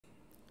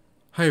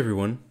Hi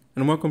everyone,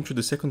 and welcome to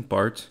the second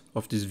part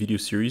of this video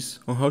series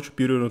on how to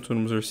build an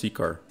autonomous RC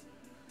car.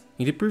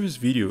 In the previous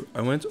video, I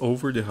went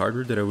over the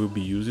hardware that I will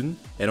be using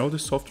and all the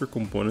software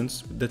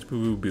components that we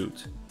will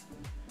build.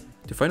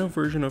 The final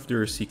version of the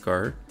RC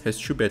car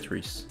has two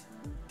batteries.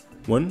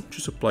 One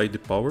to supply the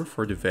power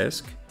for the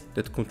VASC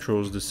that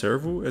controls the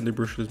servo and the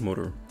brushless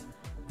motor,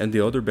 and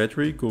the other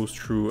battery goes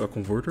through a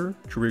converter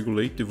to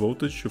regulate the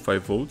voltage to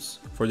 5 volts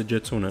for the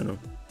Jetson Nano.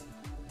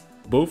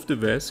 Both the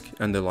VASC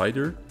and the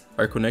LiDAR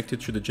are connected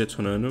to the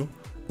Jetson Nano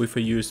with a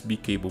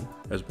USB cable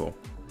as well.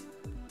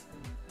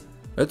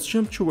 Let's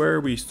jump to where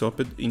we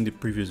stopped in the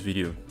previous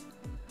video.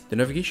 The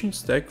navigation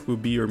stack will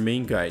be your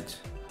main guide,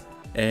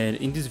 and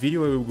in this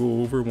video I will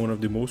go over one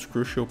of the most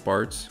crucial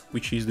parts,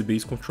 which is the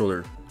base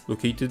controller,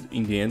 located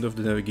in the end of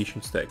the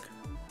navigation stack.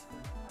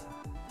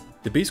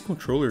 The base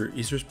controller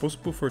is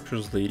responsible for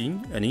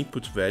translating an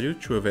input value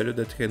to a value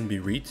that can be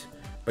read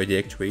by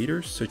the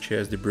actuators such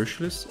as the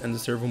brushless and the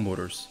servo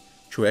motors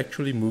to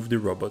actually move the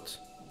robot.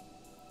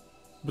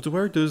 But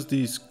where does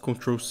these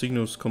control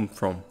signals come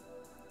from?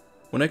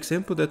 One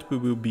example that we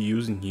will be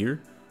using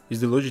here is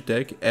the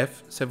Logitech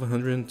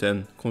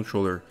F710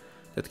 controller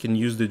that can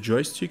use the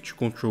joystick to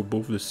control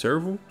both the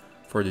servo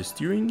for the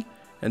steering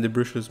and the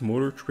brushless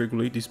motor to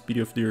regulate the speed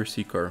of the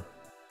RC car.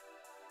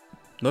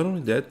 Not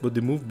only that, but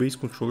the Move base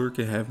controller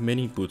can have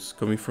many inputs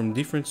coming from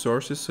different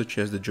sources such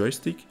as the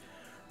joystick,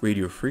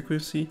 radio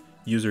frequency,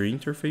 user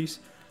interface,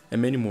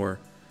 and many more,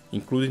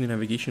 including the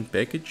navigation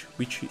package,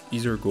 which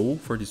is our goal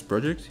for this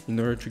project in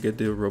order to get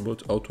the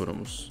robot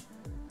autonomous.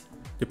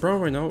 The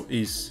problem right now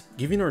is,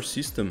 given our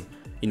system,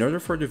 in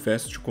order for the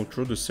VASC to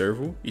control the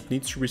servo, it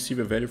needs to receive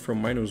a value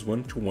from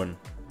 -1 to 1.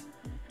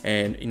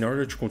 And in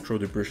order to control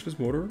the brushless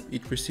motor,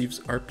 it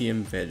receives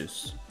RPM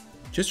values.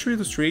 Just to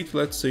illustrate,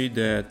 let's say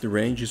that the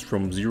range is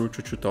from 0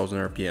 to 2000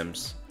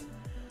 RPMs.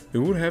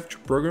 We would have to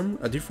program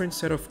a different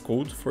set of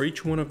code for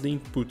each one of the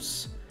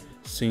inputs,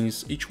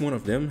 since each one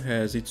of them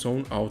has its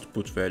own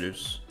output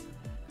values.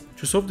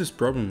 To solve this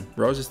problem,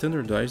 ROS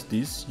standardized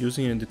this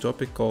using the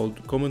topic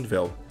called command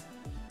vel.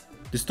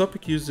 This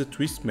topic uses a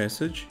twist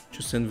message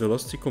to send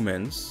velocity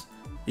commands.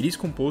 It is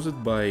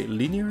composed by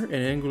linear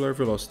and angular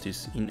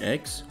velocities in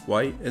x,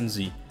 y, and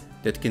z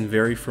that can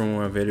vary from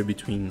a value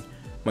between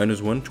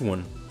 -1 to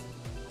 1.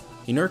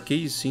 In our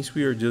case, since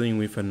we are dealing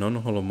with a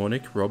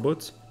non-holomonic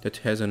robot that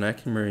has an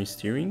Acmery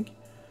steering,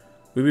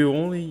 we will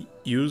only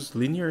use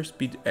linear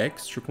speed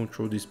x to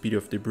control the speed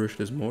of the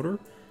brushless motor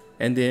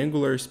and the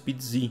angular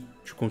speed z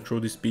to control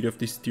the speed of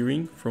the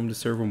steering from the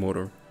servo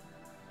motor.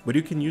 But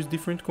you can use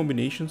different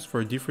combinations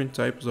for different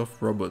types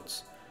of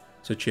robots,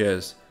 such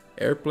as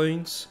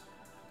airplanes,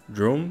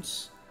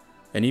 drones,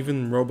 and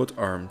even robot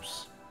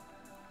arms.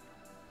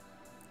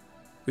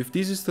 With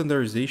this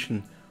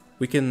standardization,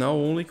 we can now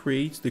only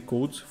create the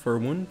codes for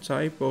one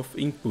type of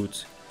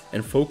input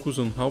and focus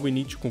on how we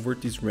need to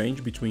convert this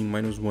range between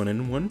 -1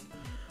 and 1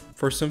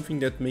 for something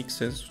that makes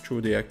sense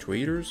through the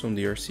actuators on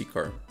the RC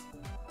car.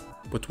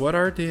 But what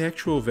are the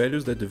actual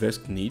values that the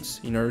VASC needs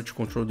in order to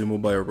control the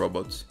mobile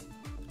robots?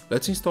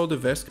 Let's install the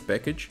VASC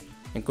package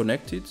and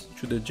connect it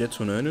to the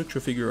Jetson Nano to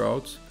figure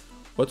out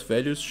what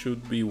values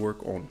should we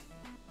work on.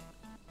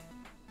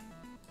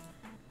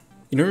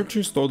 In order to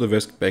install the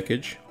VASC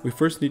package, we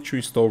first need to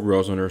install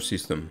ROS on our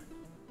system.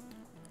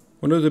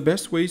 One of the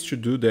best ways to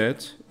do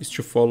that is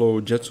to follow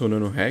Jetson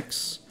Nano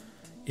Hacks.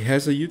 It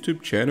has a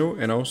YouTube channel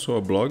and also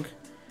a blog,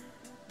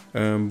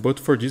 but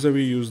for this I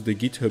will use the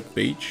GitHub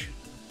page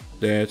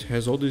that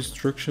has all the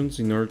instructions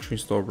in order to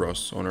install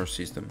ROS on our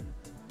system.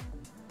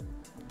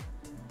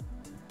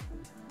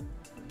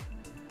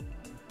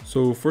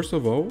 So first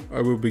of all,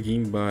 I will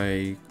begin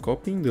by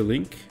copying the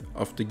link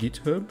of the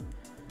GitHub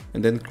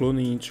and then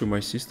cloning it to my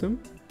system.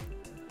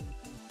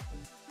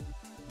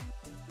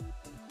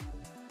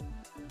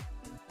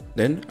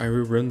 Then I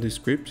will run the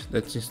script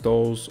that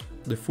installs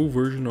the full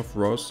version of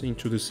ROS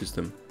into the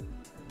system.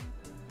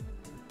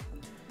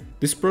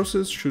 This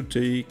process should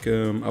take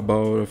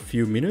about a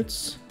few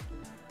minutes.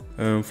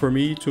 For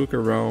me, it took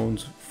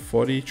around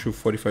 40 to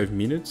 45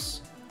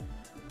 minutes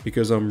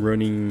because I'm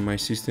running my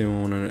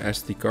system on an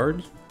SD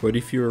card, but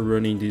if you're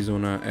running this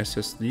on a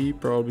SSD,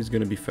 probably it's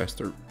gonna be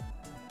faster.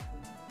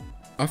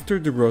 After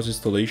the ROS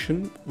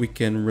installation, we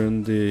can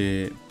run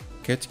the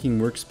Catkin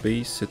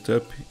workspace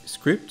setup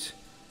script.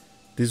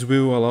 This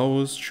will allow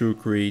us to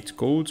create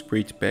codes,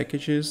 create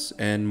packages,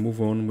 and move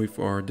on with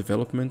our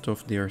development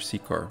of the RC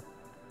car.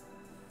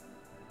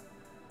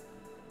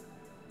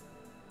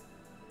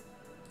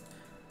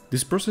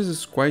 This process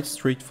is quite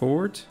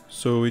straightforward,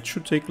 so it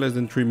should take less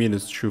than 3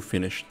 minutes to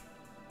finish.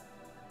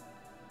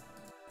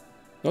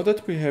 Now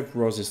that we have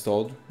ROS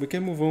installed, we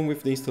can move on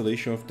with the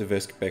installation of the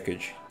VASC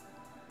package.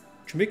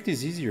 To make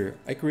this easier,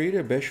 I created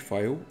a bash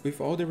file with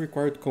all the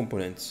required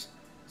components,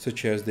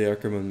 such as the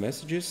Ackermann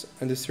messages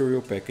and the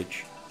serial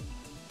package.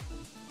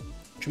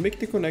 To make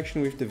the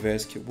connection with the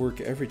VASC work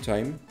every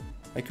time,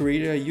 I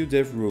created a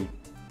udev rule.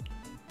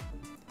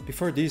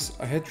 Before this,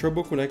 I had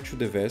trouble connecting to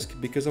the VASC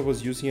because I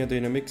was using a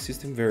dynamic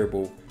system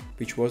variable,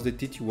 which was the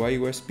TTY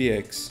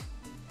USBX.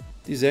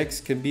 This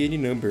X can be any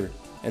number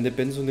and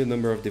depends on the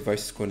number of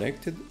devices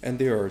connected and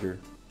their order.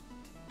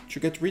 To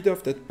get rid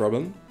of that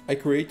problem, I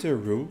create a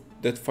rule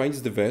that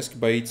finds the VESC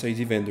by its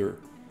ID vendor.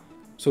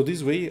 So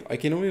this way I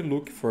can only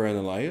look for an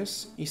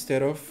alias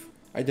instead of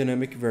a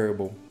dynamic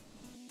variable.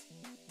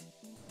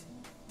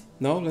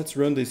 Now let's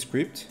run the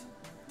script,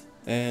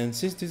 and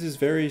since this is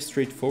very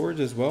straightforward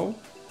as well,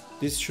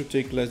 this should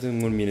take less than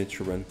 1 minute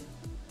to run.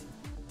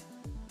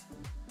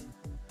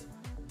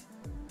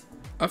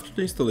 After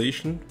the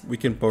installation, we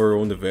can power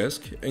on the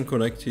VESC and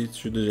connect it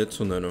to the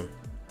Jetson Nano.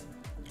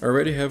 I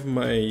already have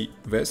my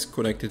VESC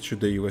connected to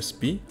the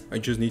USB, I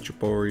just need to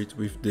power it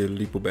with the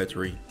LiPo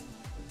battery.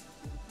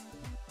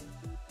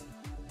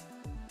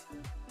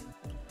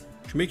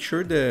 To make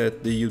sure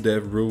that the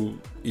UDEV rule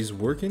is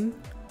working,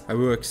 I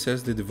will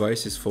access the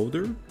devices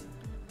folder.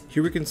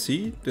 Here we can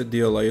see that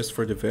the alias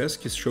for the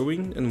VESC is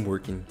showing and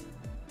working.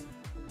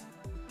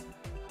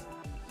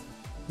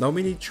 Now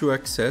we need to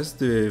access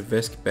the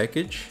VESC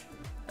package,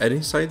 and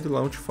inside the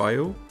launch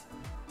file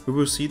we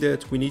will see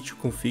that we need to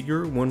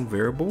configure one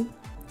variable.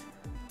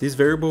 This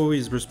variable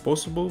is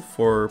responsible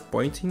for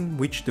pointing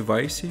which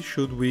devices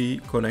should we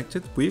connect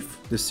it with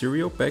the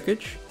serial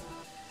package,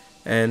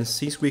 and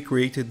since we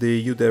created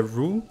the UDEV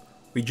rule,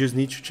 we just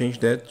need to change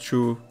that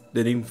to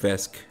the name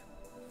VESC.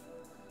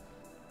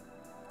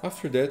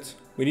 After that,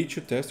 we need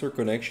to test our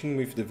connection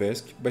with the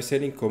VESC by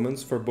setting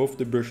commands for both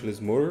the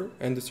brushless motor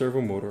and the servo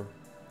motor.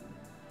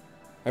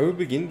 I will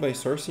begin by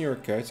sourcing our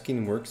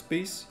Catkin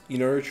workspace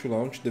in order to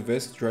launch the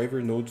VESC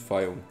driver node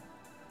file.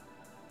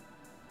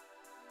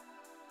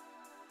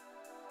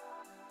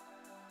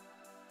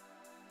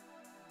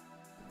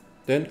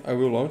 Then I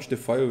will launch the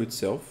file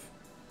itself.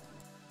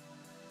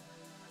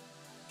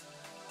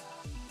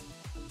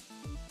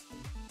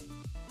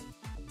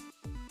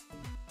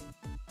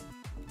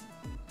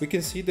 We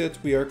can see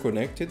that we are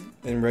connected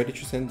and ready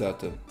to send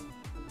data.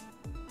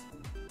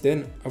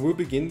 Then I will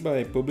begin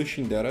by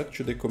publishing data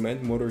to the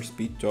command motor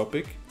speed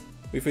topic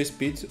with a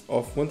speed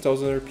of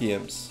 1000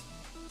 RPMs.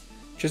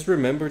 Just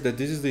remember that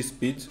this is the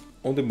speed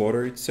on the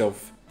motor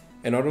itself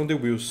and not on the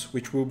wheels,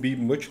 which will be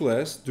much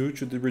less due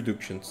to the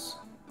reductions.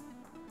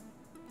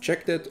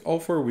 Check that all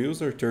 4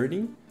 wheels are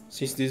turning,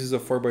 since this is a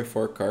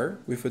 4x4 car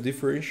with a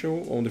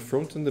differential on the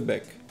front and the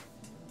back.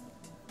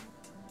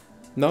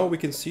 Now we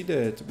can see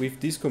that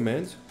with this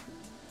command,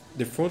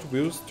 the front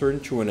wheels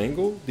turn to an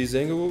angle, this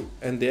angle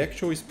and the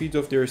actual speed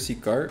of the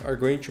RC car are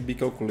going to be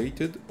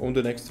calculated on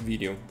the next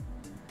video.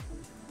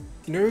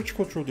 In order to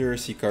control the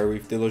RC car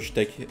with the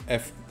Logitech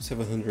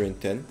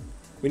F710,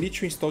 we need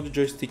to install the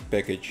joystick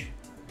package.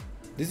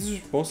 This is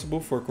responsible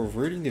for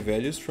converting the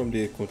values from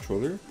the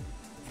controller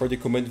for the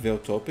command vel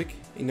topic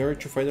in order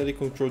to finally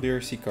control the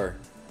RC car.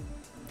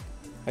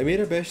 I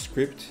made a bash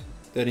script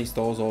that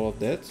installs all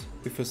of that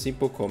with a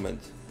simple command.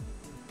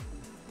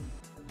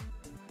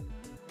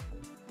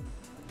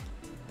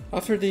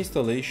 After the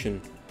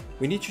installation,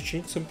 we need to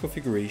change some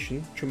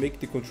configuration to make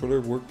the controller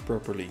work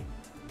properly.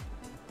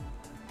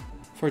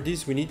 For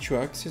this we need to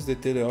access the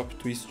teleop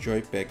twist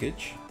joy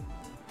package,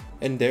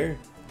 and there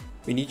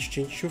we need to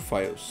change 2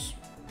 files.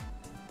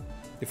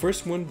 The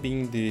first one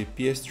being the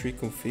ps3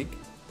 config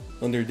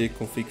under the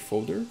config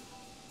folder.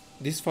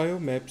 This file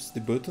maps the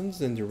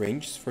buttons and the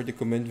ranges for the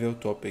command vel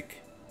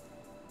topic.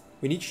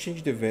 We need to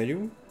change the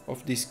value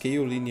of the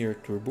scale linear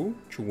turbo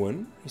to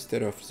 1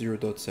 instead of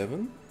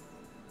 0.7.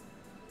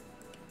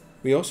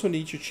 We also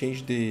need to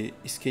change the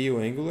scale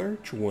angular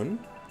to 1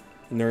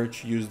 in order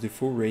to use the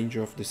full range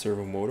of the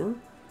servo motor.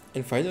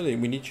 And finally,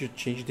 we need to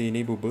change the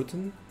enable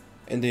button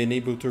and the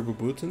enable turbo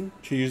button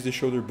to use the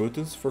shoulder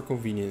buttons for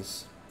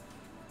convenience.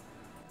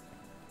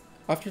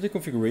 After the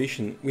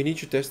configuration, we need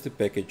to test the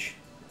package.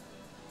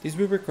 This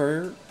will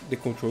require the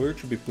controller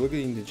to be plugged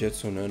in the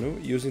Jetson Nano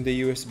using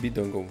the USB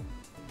dongle.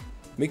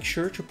 Make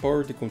sure to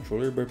power the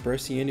controller by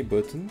pressing any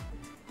button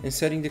and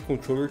setting the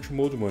controller to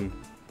mode 1,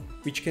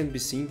 which can be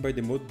seen by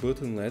the mode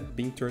button LED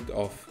being turned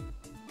off.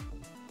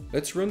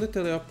 Let's run the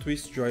teleop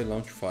twist joy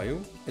launch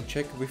file and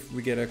check if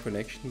we get a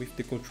connection with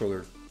the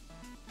controller.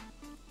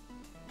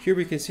 Here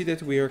we can see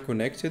that we are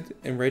connected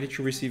and ready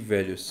to receive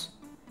values.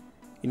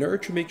 In order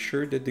to make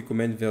sure that the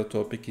command vel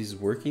topic is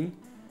working,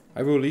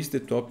 I will list the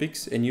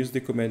topics and use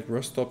the command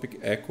topic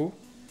echo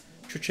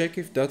to check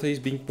if data is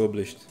being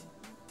published.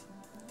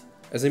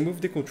 As I move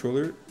the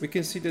controller, we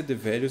can see that the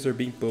values are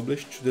being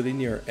published to the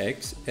linear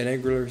X and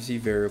angular Z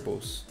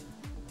variables.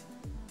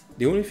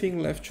 The only thing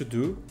left to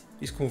do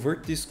is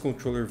convert these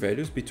controller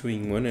values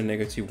between 1 and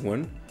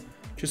 -1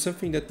 to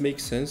something that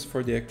makes sense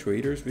for the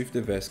actuators with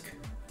the VESC.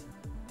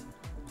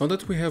 Now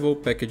that we have all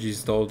packages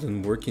installed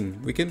and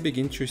working, we can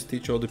begin to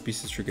stitch all the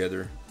pieces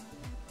together.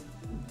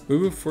 We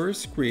will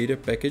first create a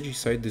package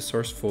inside the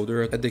source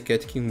folder at the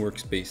Catkin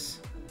workspace.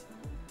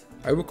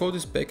 I will call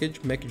this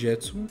package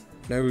MacJetson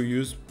and I will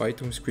use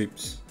Python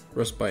scripts,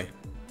 ROSPy.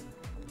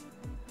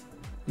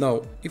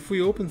 Now, if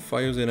we open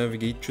files and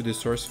navigate to the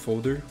source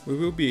folder, we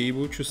will be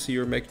able to see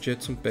our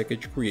MacJetson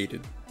package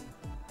created.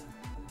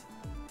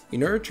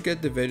 In order to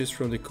get the values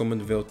from the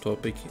command vel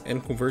topic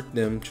and convert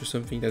them to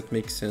something that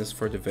makes sense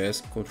for the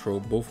VESC control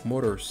both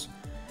motors,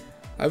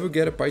 I will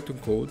get a Python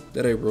code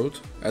that I wrote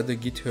at the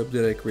GitHub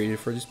that I created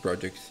for this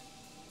project.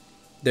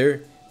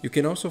 There, you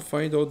can also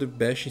find all the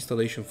bash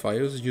installation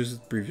files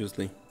used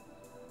previously.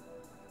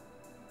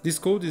 This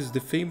code is the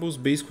famous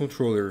base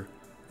controller,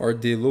 or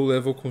the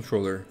low-level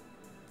controller.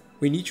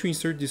 We need to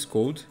insert this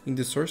code in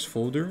the source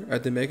folder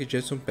at the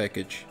MacJetson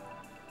package.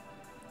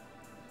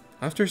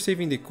 After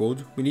saving the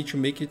code, we need to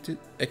make it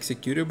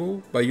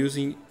executable by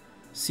using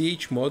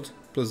chmod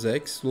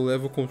 +x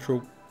low-level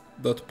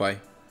control.py.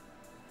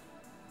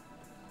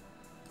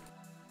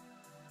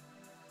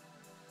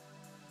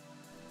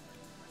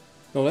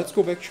 Now let's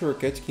go back to our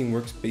catkin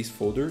workspace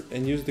folder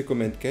and use the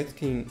command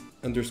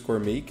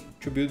catkin_make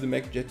to build the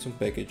MacJetson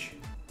package.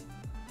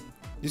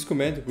 This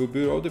command will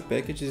build all the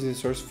packages in the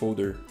source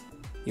folder,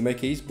 in my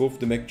case both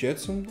the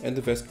MacJetson and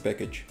the Vesk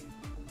package.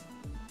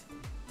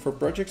 For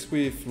projects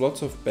with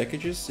lots of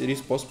packages, it is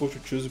possible to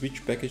choose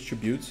which package to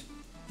build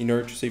in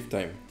order to save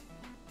time.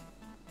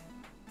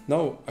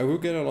 Now I will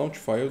get a launch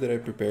file that I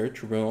prepared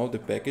to run all the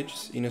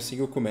packages in a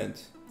single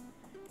command,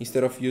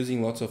 instead of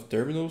using lots of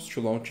terminals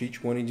to launch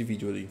each one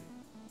individually.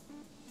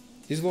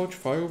 This launch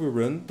file will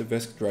run the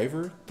Vesk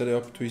driver,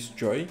 teleoptwist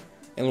joy,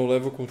 and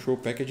low-level control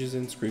packages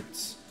and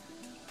scripts.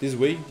 This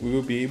way, we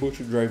will be able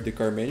to drive the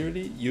car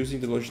manually using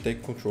the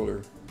Logitech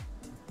controller.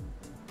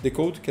 The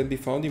code can be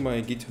found in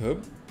my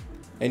GitHub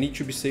and need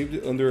to be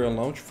saved under a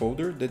launch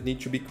folder that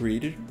needs to be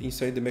created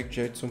inside the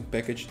MacJetson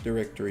package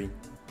directory.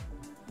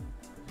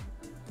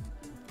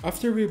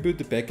 After we build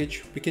the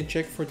package, we can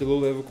check for the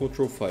low-level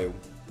control file.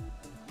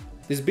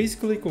 This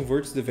basically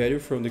converts the value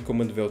from the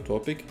command val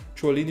topic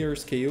to a linear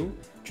scale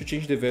to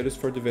change the values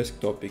for the Vesk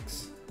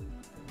topics.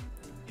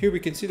 Here we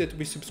can see that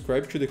we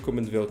subscribe to the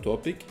command val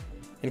topic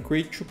and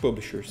create two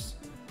publishers,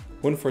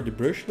 one for the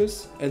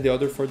brushless and the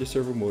other for the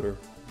servo motor.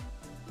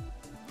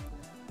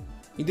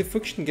 In the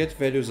function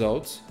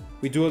getValuesOut,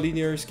 we do a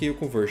linear scale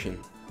conversion.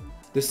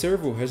 The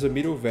servo has a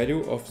middle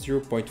value of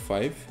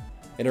 0.5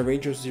 and a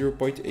range of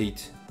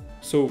 0.8,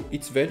 so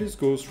its values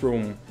goes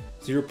from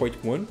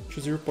 0.1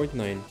 to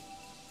 0.9.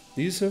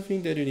 This is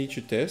something that you need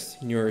to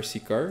test in your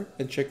RC car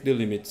and check the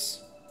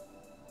limits.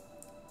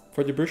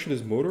 For the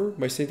brushless motor,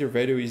 my center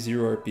value is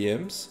 0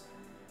 RPMs,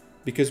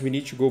 because we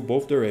need to go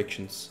both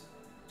directions.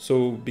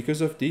 So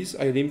because of this,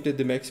 I limited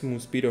the maximum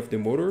speed of the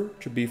motor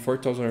to be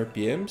 4000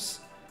 RPMs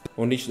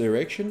on each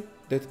direction.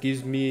 That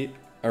gives me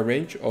a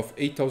range of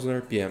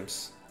 8000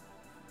 RPMs.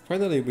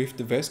 Finally, with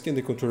the Vesk and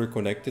the controller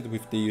connected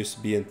with the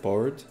USB and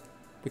powered,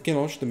 we can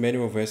launch the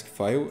manual Vesk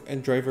file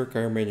and drive our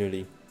car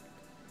manually.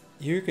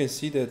 Here you can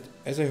see that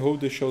as I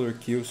hold the shoulder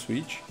kill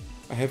switch,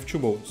 I have two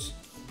modes,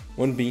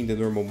 one being the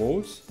normal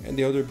mode and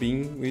the other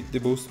being with the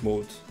boost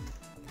mode.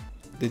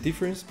 The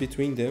difference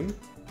between them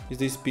is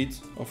the speed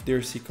of the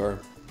RC car.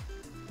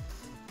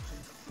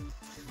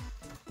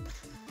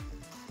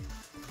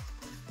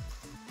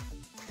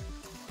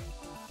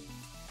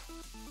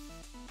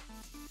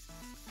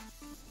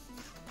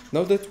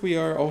 Now that we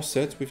are all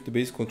set with the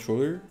base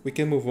controller, we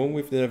can move on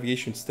with the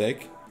navigation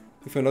stack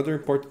with another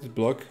important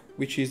block,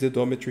 which is the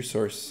odometry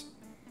source.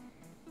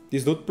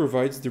 This node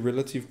provides the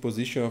relative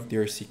position of the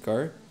RC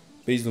car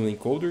based on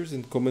encoders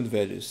and command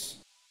values.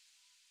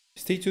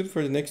 Stay tuned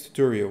for the next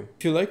tutorial.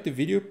 If you liked the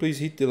video, please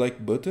hit the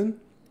like button,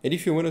 and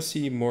if you want to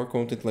see more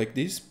content like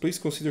this, please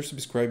consider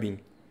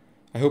subscribing.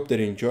 I hope that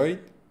you enjoyed.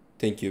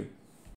 Thank you.